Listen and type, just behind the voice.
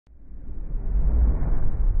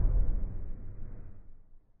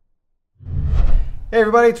Hey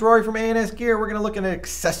everybody, it's Rory from A&S Gear. We're going to look at an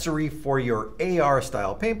accessory for your AR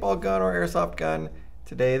style paintball gun or airsoft gun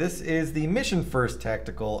today. This is the Mission First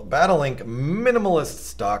Tactical Battlelink Minimalist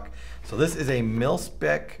stock. So this is a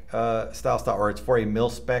Mil-Spec style stock, or it's for a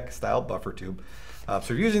Mil-Spec style buffer tube. So if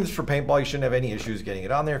you're using this for paintball, you shouldn't have any issues getting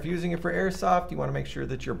it on there. If you're using it for airsoft, you want to make sure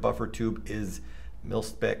that your buffer tube is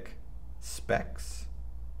Mil-Spec specs,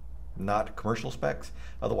 not commercial specs.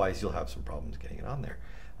 Otherwise, you'll have some problems getting it on there.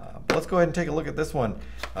 But let's go ahead and take a look at this one.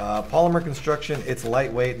 Polymer construction, it's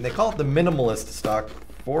lightweight, and they call it the Minimalist stock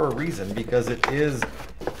for a reason, because it is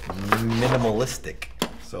minimalistic.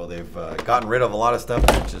 So they've gotten rid of a lot of stuff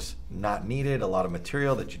that's just not needed, a lot of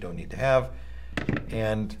material that you don't need to have,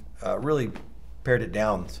 and really pared it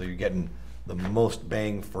down so you're getting the most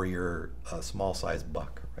bang for your small size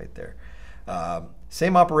buck right there.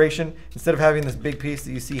 Same operation. Instead of having this big piece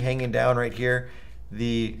that you see hanging down right here,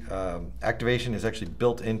 the activation is actually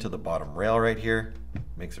built into the bottom rail right here.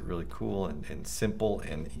 Makes it really cool and simple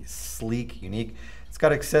and sleek, unique. It's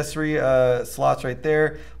got accessory slots right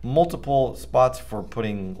there, multiple spots for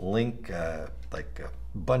putting link, like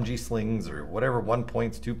bungee slings or whatever, 1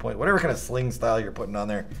 points, 2 points, whatever kind of sling style you're putting on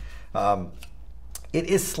there. It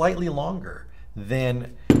is slightly longer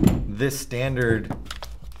than this standard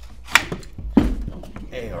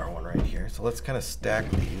AR one right here. So let's kind of stack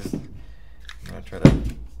these. I'm going to try to,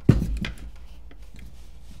 you're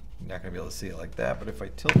not going to be able to see it like that, but if I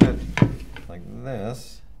tilt it like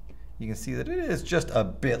this, you can see that it is just a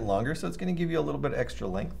bit longer, so it's going to give you a little bit extra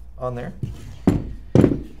length on there. Go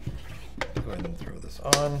ahead and throw this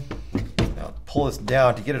on. Now pull this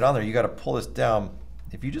down. To get it on there, you got to pull this down.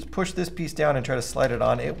 If you just push this piece down and try to slide it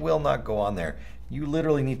on, it will not go on there. You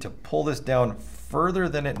literally need to pull this down further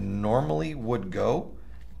than it normally would go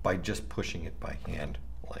by just pushing it by hand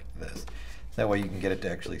like this. That way you can get it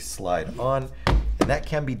to actually slide on, and that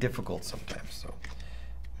can be difficult sometimes. So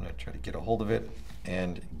I'm going to try to get a hold of it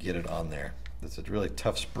and get it on there. This is a really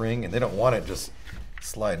tough spring, and they don't want it just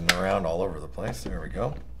sliding around all over the place. There we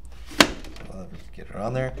go. Get it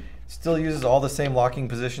on there. Still uses all the same locking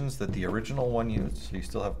positions that the original one used, so you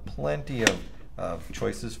still have plenty of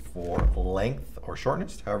choices for length or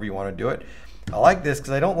shortness, however you want to do it. I like this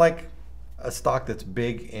because I don't like a stock that's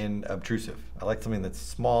big and obtrusive. I like something that's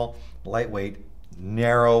small, lightweight,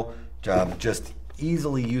 narrow, just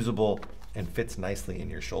easily usable and fits nicely in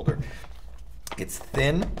your shoulder. It's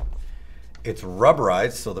thin, it's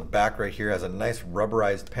rubberized, so the back right here has a nice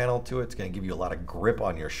rubberized panel to it. It's going to give you a lot of grip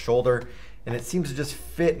on your shoulder, and it seems to just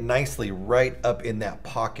fit nicely right up in that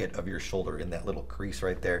pocket of your shoulder, in that little crease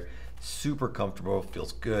right there. Super comfortable,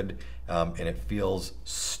 feels good, and it feels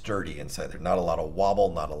sturdy inside there. Not a lot of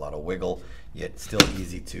wobble, not a lot of wiggle, yet still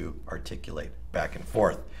easy to articulate back and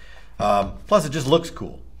forth. Plus it just looks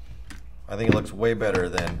cool. I think it looks way better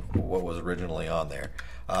than what was originally on there.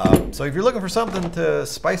 So if you're looking for something to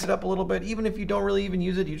spice it up a little bit, even if you don't really even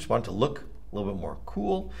use it, you just want it to look a little bit more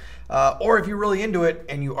cool, or if you're really into it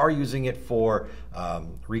and you are using it for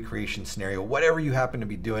recreation scenario, whatever you happen to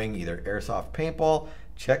be doing, either airsoft, paintball,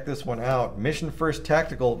 check this one out. Mission First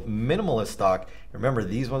Tactical Minimalist stock. Remember,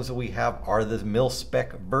 these ones that we have are the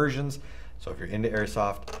Mil-Spec versions, so if you're into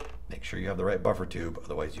airsoft, make sure you have the right buffer tube,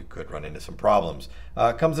 otherwise you could run into some problems.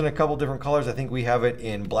 It comes in a couple different colors. I think we have it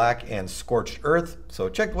in black and scorched earth, so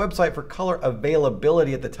check the website for color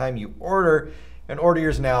availability at the time you order, and order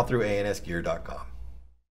yours now through ansgear.com.